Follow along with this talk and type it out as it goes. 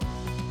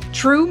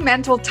True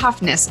mental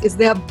toughness is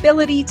the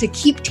ability to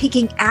keep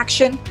taking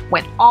action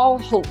when all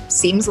hope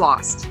seems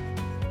lost.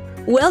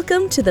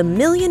 Welcome to the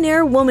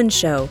Millionaire Woman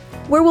Show,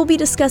 where we'll be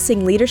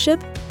discussing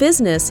leadership,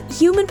 business,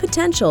 human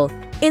potential,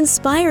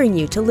 inspiring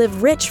you to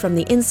live rich from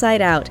the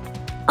inside out.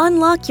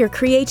 Unlock your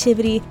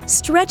creativity,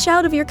 stretch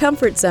out of your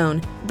comfort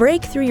zone,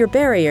 break through your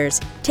barriers,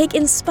 take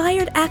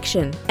inspired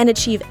action, and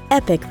achieve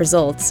epic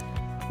results.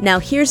 Now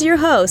here's your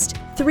host,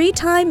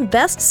 three-time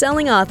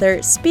best-selling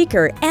author,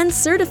 speaker, and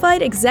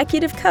certified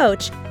executive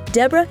coach,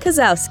 Deborah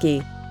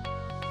Kozowski.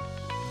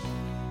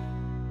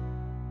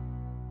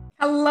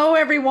 Hello,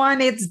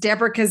 everyone. It's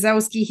Deborah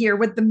Kozowski here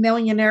with the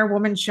Millionaire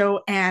Woman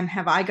Show, and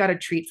have I got a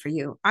treat for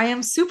you? I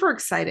am super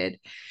excited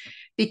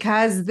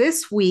because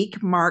this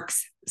week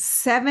marks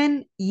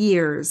 7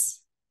 years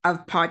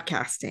of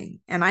podcasting.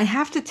 And I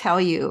have to tell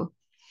you,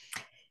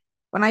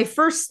 when I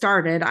first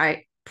started,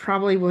 I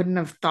probably wouldn't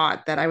have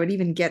thought that I would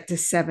even get to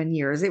 7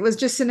 years. It was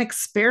just an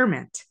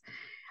experiment.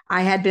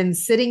 I had been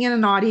sitting in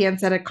an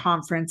audience at a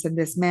conference, and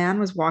this man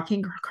was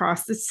walking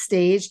across the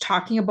stage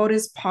talking about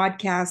his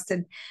podcast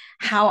and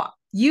how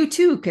you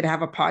too could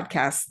have a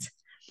podcast.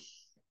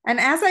 And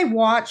as I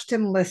watched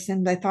and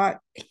listened, I thought,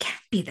 it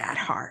can't be that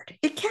hard.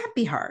 It can't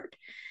be hard.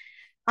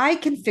 I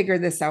can figure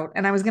this out.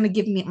 And I was going to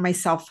give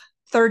myself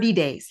 30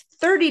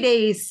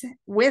 days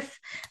with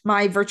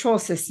my virtual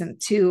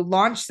assistant to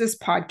launch this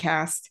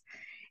podcast.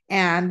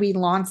 And we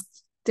launched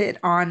it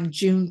on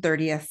June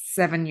 30th,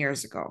 7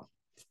 years ago.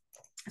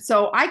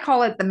 So I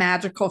call it the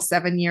magical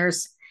 7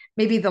 years,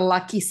 maybe the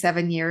lucky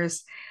 7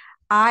 years.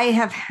 I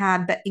have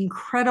had the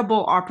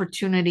incredible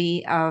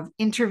opportunity of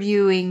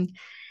interviewing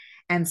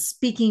and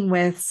speaking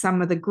with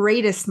some of the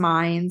greatest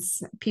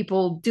minds,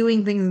 people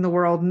doing things in the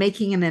world,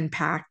 making an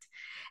impact,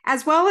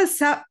 as well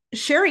as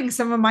sharing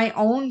some of my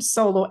own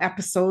solo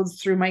episodes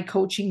through my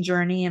coaching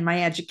journey and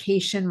my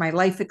education, my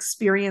life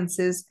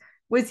experiences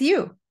with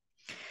you.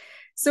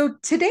 So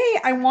today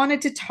I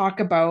wanted to talk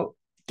about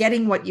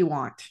getting what you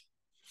want.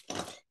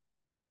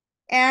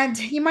 And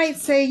you might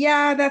say,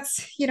 yeah,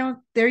 that's,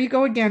 there you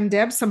go again,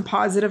 Deb, some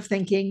positive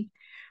thinking.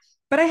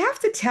 But I have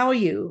to tell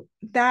you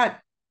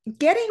that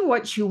getting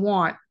what you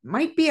want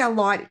might be a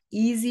lot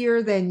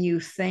easier than you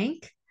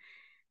think,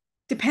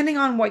 depending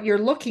on what you're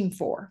looking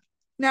for.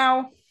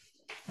 Now,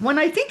 when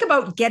I think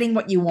about getting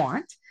what you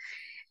want,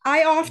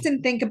 I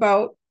often think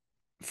about,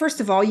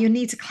 first of all, you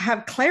need to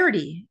have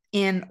clarity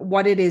in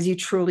what it is you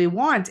truly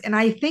want. And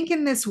I think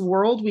in this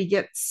world, we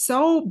get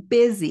so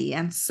busy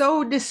and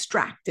so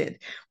distracted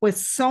with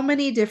so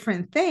many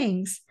different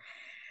things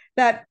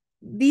that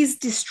these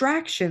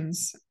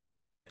distractions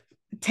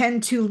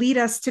tend to lead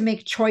us to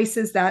make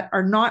choices that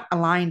are not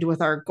aligned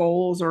with our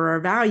goals or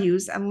our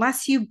values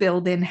unless you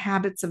build in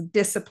habits of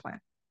discipline.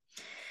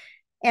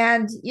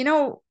 And,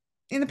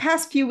 in the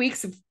past few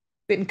weeks, I've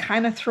been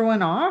kind of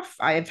thrown off.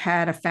 I've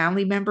had a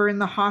family member in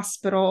the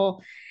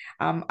hospital,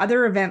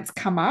 other events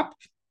come up,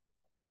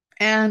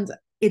 and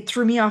it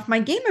threw me off my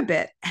game a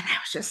bit. And I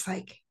was just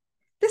like,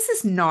 this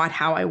is not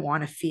how I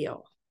want to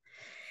feel.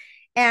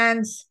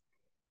 And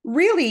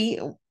really,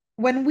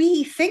 when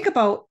we think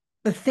about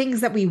the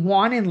things that we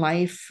want in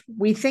life,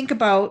 we think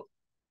about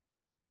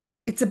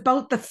it's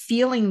about the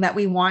feeling that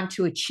we want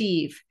to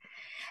achieve.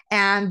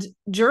 And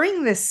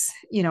during this,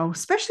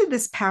 especially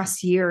this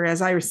past year,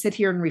 as I sit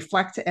here and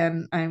reflect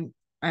and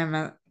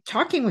I'm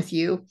talking with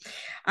you,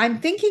 I'm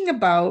thinking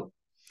about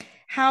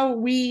how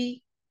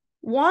we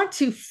want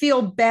to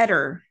feel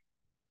better,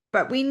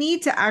 but we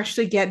need to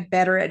actually get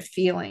better at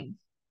feeling.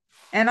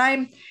 And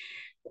I'm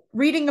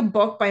reading a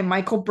book by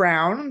Michael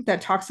Brown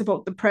that talks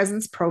about the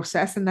presence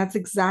process. And that's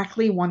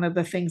exactly one of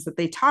the things that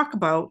they talk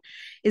about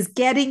is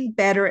getting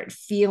better at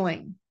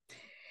feeling.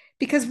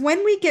 Because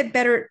when we get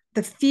better at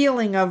the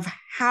feeling of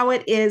how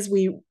it is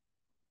we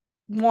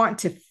want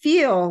to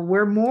feel,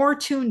 we're more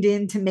tuned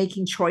in to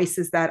making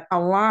choices that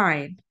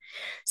align.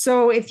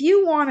 So if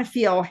you want to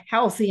feel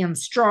healthy and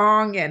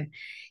strong and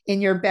in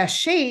your best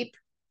shape,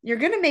 you're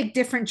going to make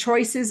different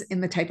choices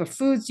in the type of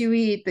foods you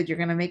eat, that you're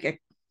going to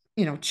make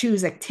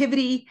choose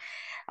activity.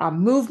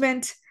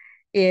 Movement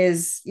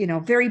is,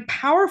 very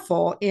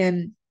powerful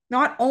in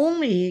not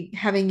only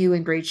having you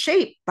in great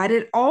shape, but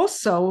it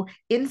also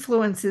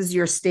influences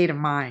your state of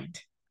mind.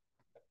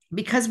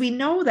 Because we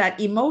know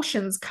that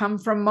emotions come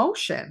from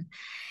motion.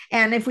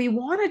 And if we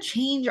want to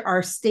change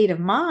our state of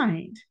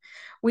mind,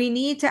 we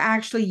need to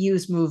actually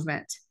use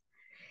movement.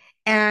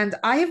 And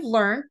I have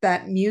learned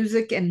that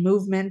music and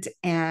movement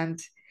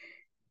and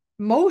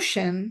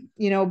motion,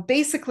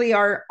 basically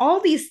are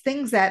all these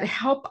things that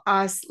help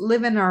us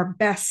live in our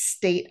best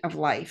state of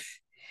life.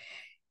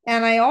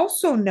 And I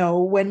also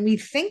know when we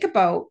think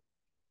about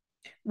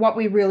what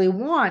we really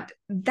want,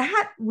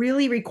 that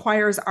really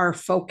requires our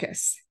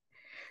focus.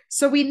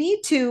 So we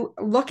need to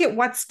look at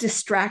what's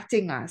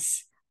distracting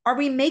us. Are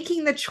we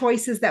making the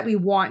choices that we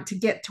want to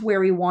get to where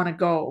we want to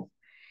go?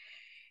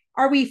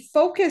 Are we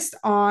focused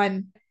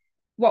on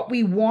what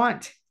we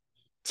want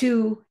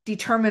to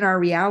determine our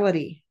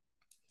reality,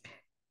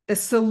 the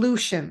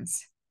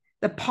solutions,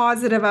 the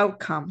positive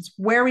outcomes,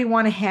 where we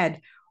want to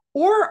head?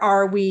 Or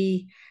are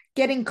we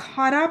getting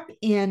caught up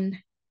in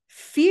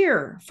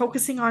fear,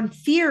 focusing on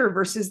fear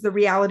versus the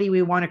reality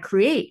we want to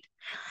create.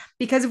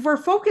 Because if we're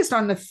focused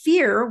on the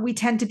fear, we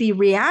tend to be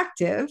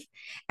reactive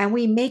and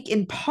we make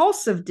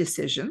impulsive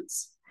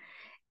decisions,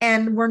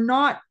 and we're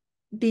not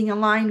being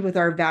aligned with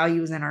our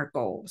values and our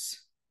goals.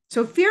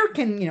 So fear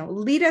can,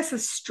 lead us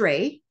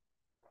astray.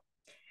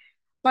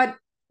 But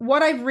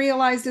what I've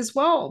realized as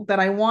well that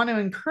I want to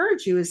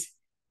encourage you is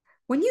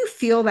when you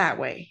feel that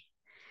way,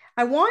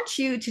 I want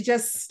you to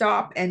just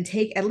stop and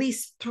take at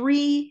least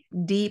 3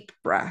 deep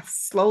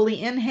breaths.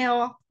 Slowly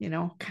inhale,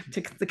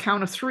 to the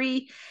count of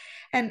 3,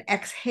 and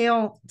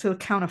exhale to the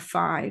count of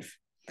 5.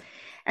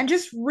 And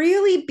just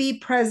really be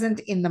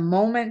present in the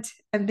moment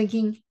and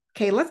thinking,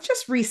 okay, let's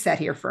just reset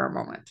here for a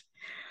moment.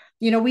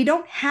 We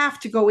don't have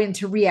to go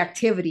into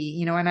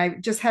reactivity, and I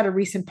just had a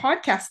recent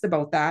podcast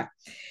about that,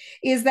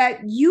 is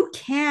that you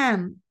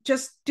can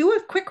just do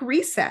a quick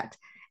reset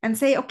and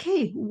say,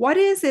 okay, what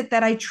is it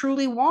that I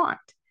truly want?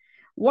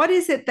 What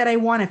is it that I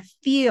want to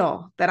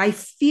feel, that I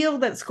feel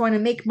that's going to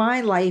make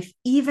my life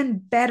even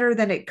better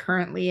than it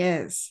currently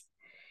is?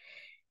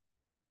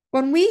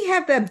 When we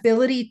have the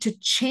ability to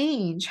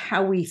change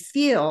how we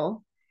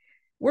feel,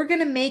 we're going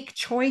to make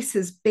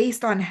choices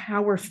based on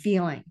how we're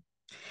feeling.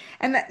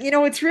 And that,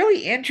 it's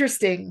really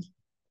interesting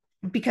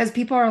because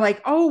people are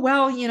like, oh,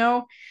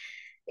 well,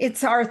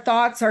 it's our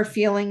thoughts, our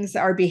feelings,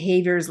 our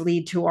behaviors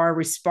lead to our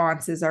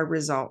responses, our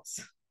results.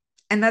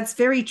 And that's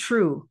very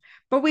true.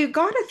 But we've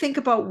got to think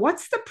about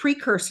what's the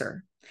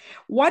precursor?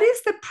 What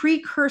is the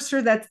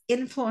precursor that's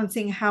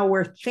influencing how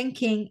we're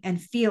thinking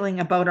and feeling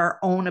about our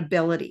own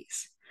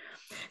abilities?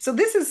 So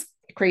this is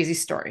a crazy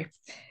story.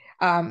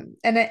 And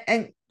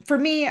for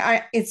me,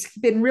 it's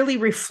been really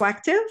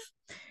reflective.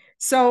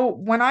 So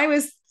when I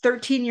was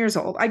 13 years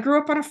old, I grew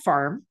up on a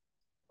farm,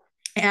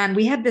 and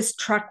we had this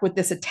truck with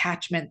this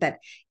attachment that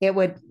it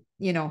would,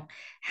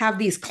 have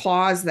these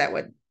claws that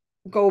would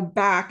go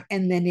back,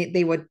 and then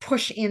they would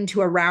push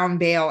into a round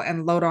bale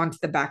and load onto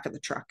the back of the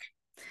truck.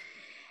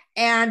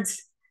 And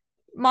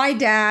my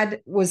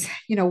dad was,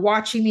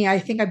 watching me. I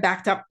think I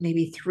backed up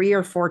maybe 3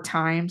 or 4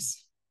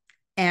 times,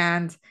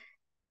 and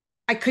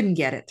I couldn't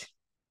get it.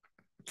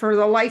 For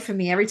the life of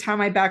me, every time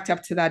I backed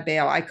up to that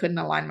bale, I couldn't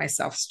align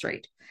myself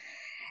straight.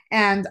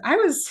 And I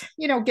was,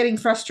 getting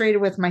frustrated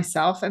with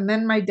myself. And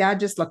then my dad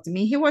just looked at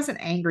me. He wasn't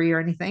angry or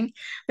anything,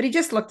 but he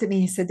just looked at me.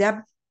 He said, Deb,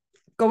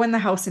 go in the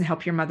house and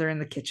help your mother in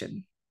the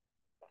kitchen.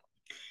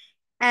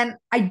 And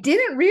I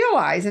didn't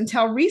realize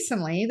until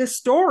recently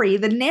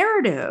the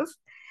narrative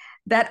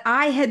that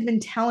I had been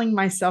telling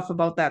myself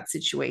about that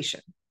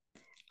situation.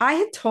 I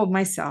had told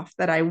myself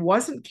that I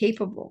wasn't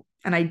capable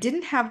and I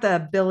didn't have the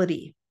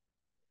ability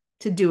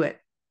to do it.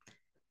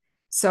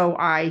 So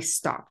I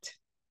stopped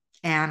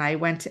and I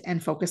went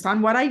and focused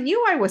on what I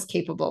knew I was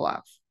capable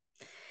of.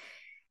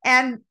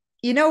 And,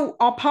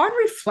 upon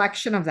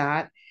reflection of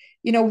that,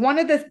 one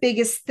of the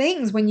biggest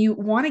things when you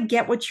want to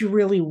get what you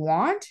really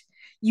want,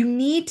 you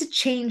need to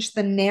change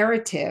the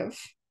narrative,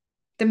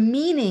 the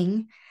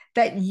meaning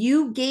that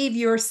you gave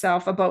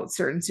yourself about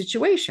certain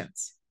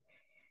situations.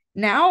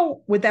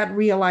 Now, with that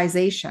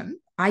realization,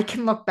 I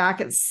can look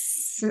back at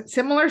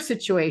similar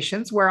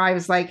situations where I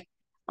was like,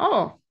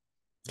 oh,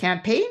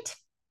 can't paint,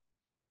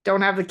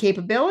 don't have the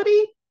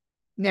capability,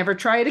 never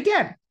try it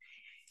again.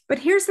 But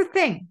here's the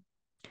thing.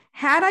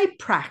 Had I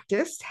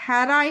practiced,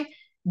 had I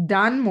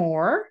done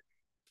more,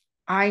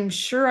 I'm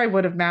sure I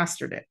would have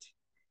mastered it.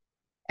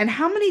 And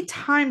how many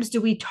times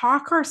do we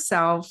talk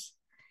ourselves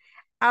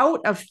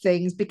out of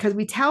things because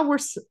we tell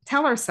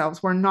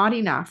ourselves we're not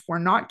enough, we're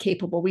not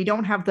capable, we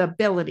don't have the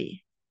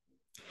ability.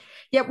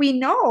 Yet we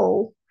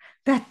know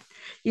that,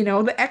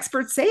 the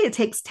experts say it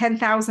takes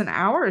 10,000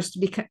 hours to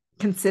be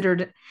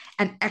considered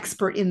an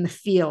expert in the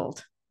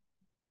field.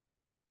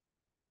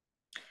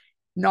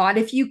 Not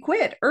if you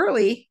quit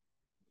early,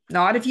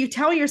 not if you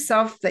tell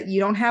yourself that you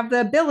don't have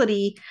the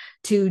ability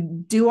to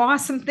do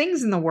awesome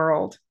things in the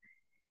world.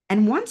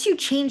 And once you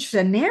change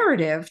the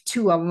narrative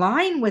to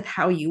align with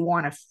how you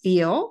want to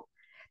feel,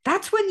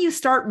 that's when you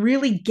start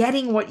really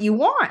getting what you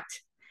want,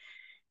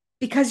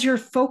 because your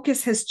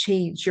focus has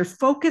changed. Your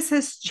focus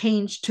has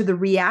changed to the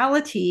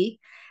reality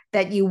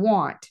that you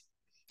want.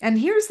 And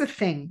here's the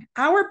thing,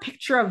 our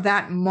picture of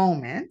that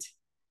moment,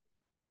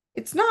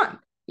 it's not,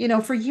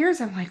 for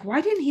years I'm like,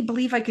 why didn't he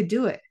believe I could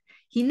do it?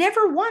 He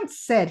never once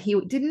said, he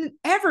didn't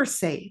ever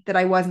say that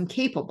I wasn't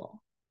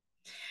capable.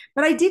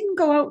 But I didn't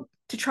go out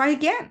to try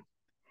again.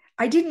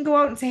 I didn't go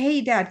out and say,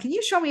 hey, Dad, can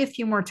you show me a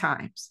few more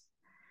times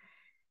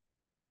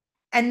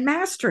and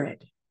master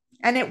it?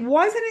 And it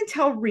wasn't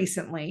until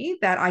recently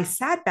that I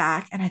sat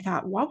back and I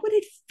thought, what would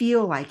it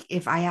feel like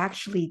if I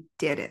actually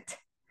did it?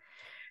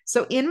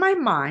 So in my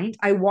mind,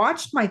 I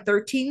watched my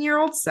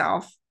 13-year-old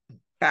self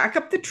back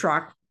up the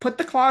truck, put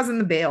the claws in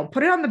the bale,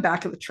 put it on the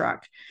back of the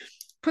truck,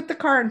 put the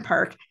car in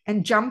park,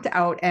 and jumped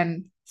out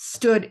and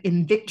stood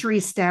in victory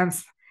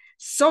stance.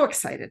 So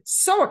excited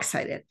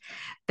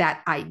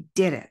that I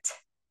did it.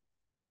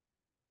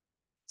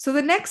 So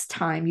the next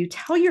time you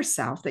tell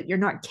yourself that you're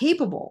not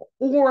capable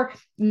or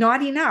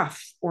not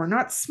enough or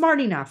not smart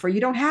enough or you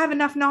don't have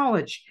enough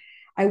knowledge,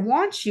 I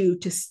want you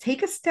to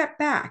take a step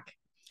back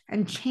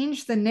and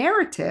change the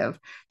narrative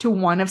to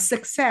one of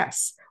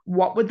success.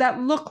 What would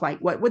that look like?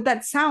 What would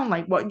that sound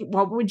like?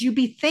 What would you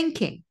be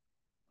thinking?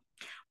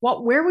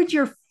 Where would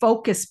your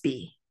focus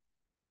be?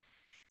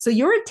 So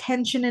your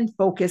attention and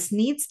focus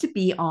needs to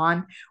be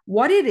on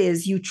what it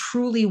is you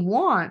truly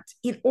want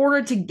in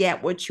order to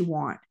get what you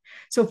want.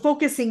 So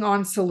focusing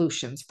on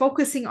solutions,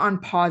 focusing on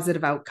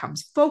positive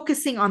outcomes,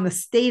 focusing on the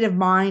state of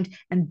mind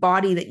and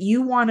body that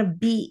you want to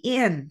be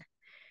in.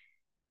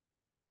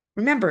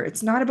 Remember,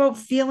 it's not about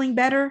feeling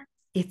better.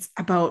 It's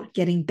about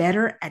getting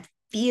better at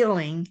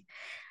feeling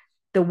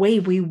the way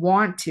we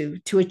want to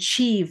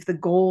achieve the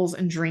goals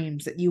and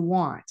dreams that you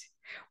want.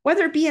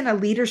 Whether it be in a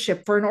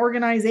leadership for an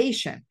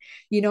organization,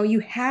 you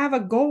have a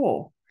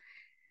goal,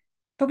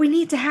 but we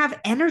need to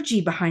have energy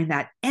behind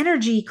that.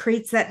 Energy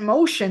creates that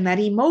motion, that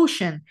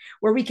emotion,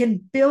 where we can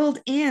build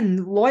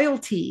in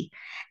loyalty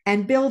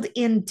and build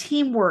in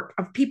teamwork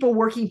of people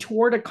working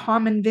toward a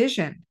common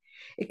vision.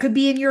 It could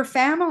be in your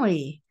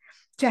family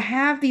to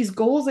have these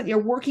goals that you're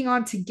working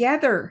on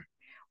together.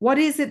 What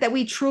is it that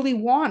we truly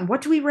want?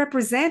 What do we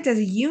represent as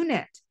a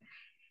unit?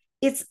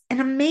 It's an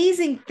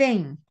amazing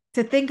thing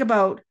to think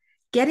about.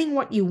 Getting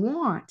what you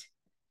want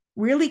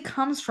really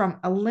comes from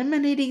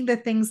eliminating the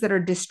things that are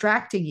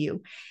distracting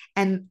you.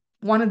 And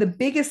one of the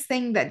biggest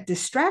things that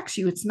distracts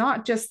you, it's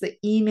not just the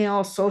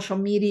email, social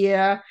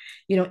media,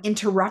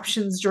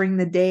 interruptions during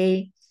the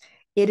day.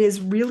 It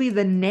is really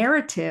the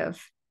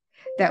narrative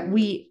that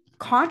we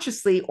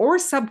consciously or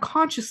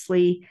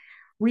subconsciously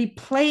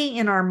replay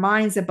in our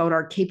minds about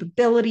our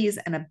capabilities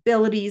and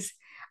abilities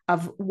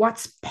of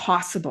what's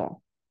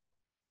possible.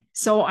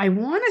 So I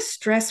want to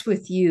stress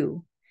with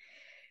you,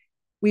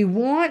 we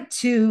want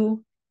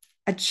to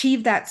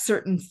achieve that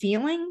certain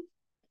feeling.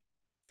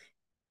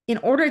 In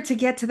order to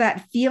get to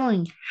that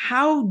feeling,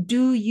 how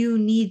do you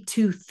need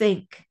to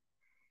think?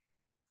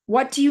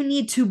 What do you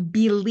need to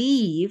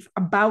believe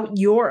about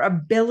your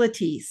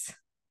abilities,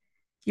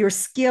 your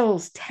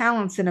skills,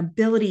 talents, and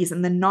abilities,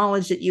 and the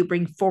knowledge that you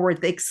bring forward,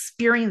 the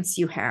experience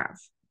you have?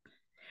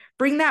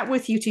 Bring that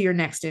with you to your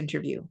next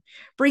interview.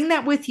 Bring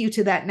that with you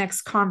to that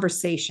next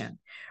conversation.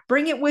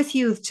 Bring it with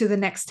you to the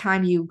next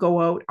time you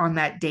go out on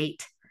that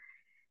date.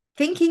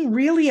 Thinking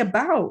really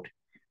about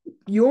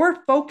your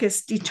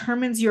focus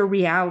determines your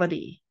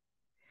reality.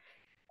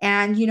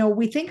 And,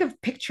 we think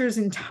of pictures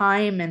in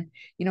time and,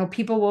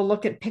 people will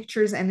look at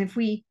pictures. And if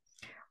we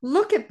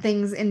look at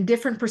things in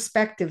different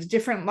perspectives,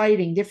 different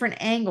lighting, different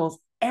angles,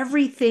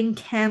 everything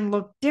can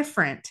look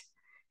different.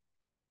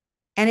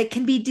 And it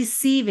can be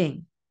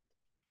deceiving.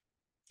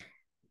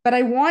 But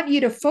I want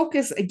you to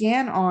focus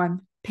again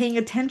on paying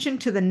attention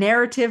to the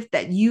narrative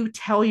that you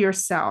tell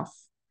yourself,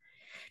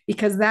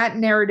 because that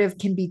narrative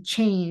can be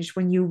changed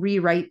when you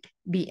rewrite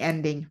the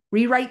ending,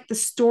 rewrite the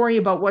story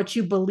about what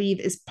you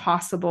believe is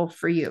possible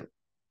for you.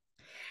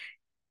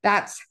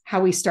 That's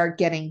how we start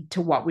getting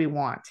to what we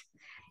want.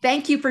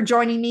 Thank you for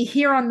joining me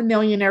here on the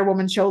Millionaire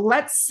Woman Show.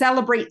 Let's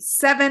celebrate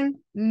 7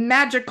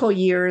 magical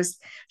years.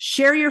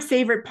 Share your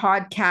favorite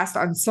podcast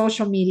on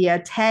social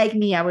media. Tag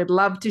me. I would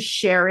love to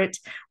share it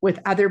with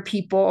other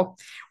people.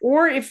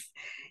 Or if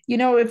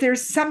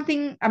there's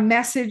something, a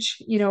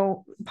message,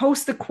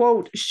 post a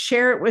quote,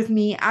 share it with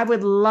me. I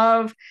would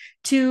love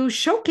to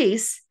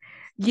showcase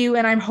you.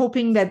 And I'm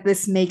hoping that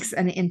this makes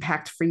an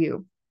impact for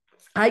you.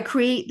 I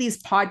create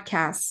these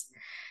podcasts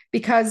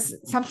because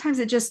sometimes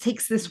it just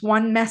takes this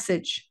one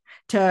message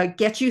to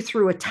get you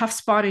through a tough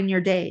spot in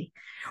your day,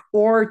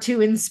 or to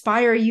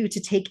inspire you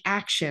to take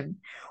action,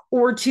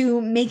 or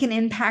to make an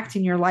impact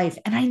in your life.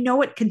 And I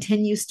know it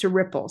continues to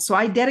ripple. So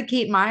I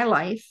dedicate my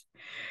life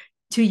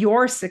to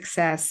your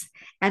success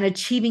and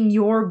achieving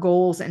your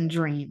goals and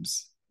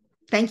dreams.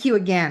 Thank you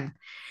again.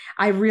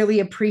 I really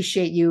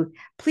appreciate you.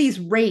 Please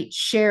rate,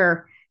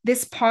 share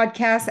this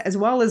podcast as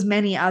well as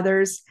many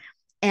others.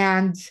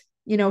 And,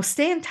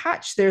 stay in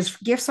touch. There's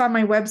gifts on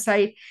my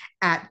website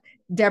at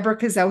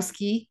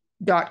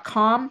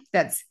DebraKasowski.com.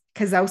 That's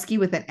Kasowski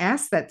with an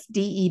S. That's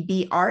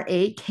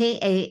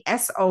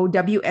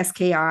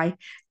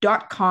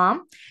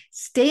DebraKasowski.com.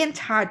 Stay in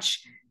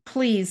touch.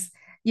 Please,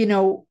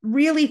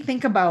 really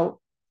think about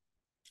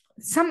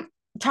some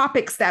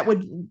topics that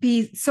would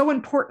be so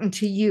important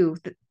to you.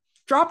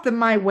 Drop them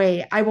my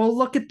way. I will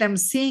look at them,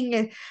 seeing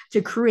it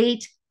to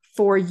create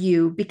for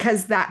you,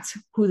 because that's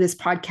who this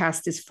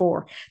podcast is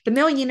for. The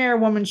Millionaire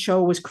Woman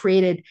Show was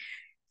created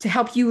to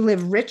help you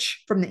live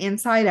rich from the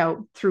inside out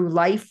through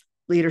life,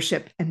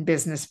 leadership, and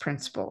business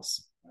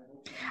principles.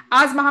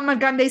 As Mahatma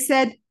Gandhi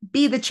said,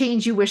 be the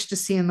change you wish to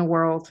see in the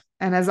world.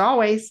 And as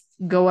always,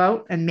 go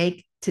out and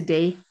make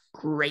today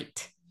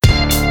great.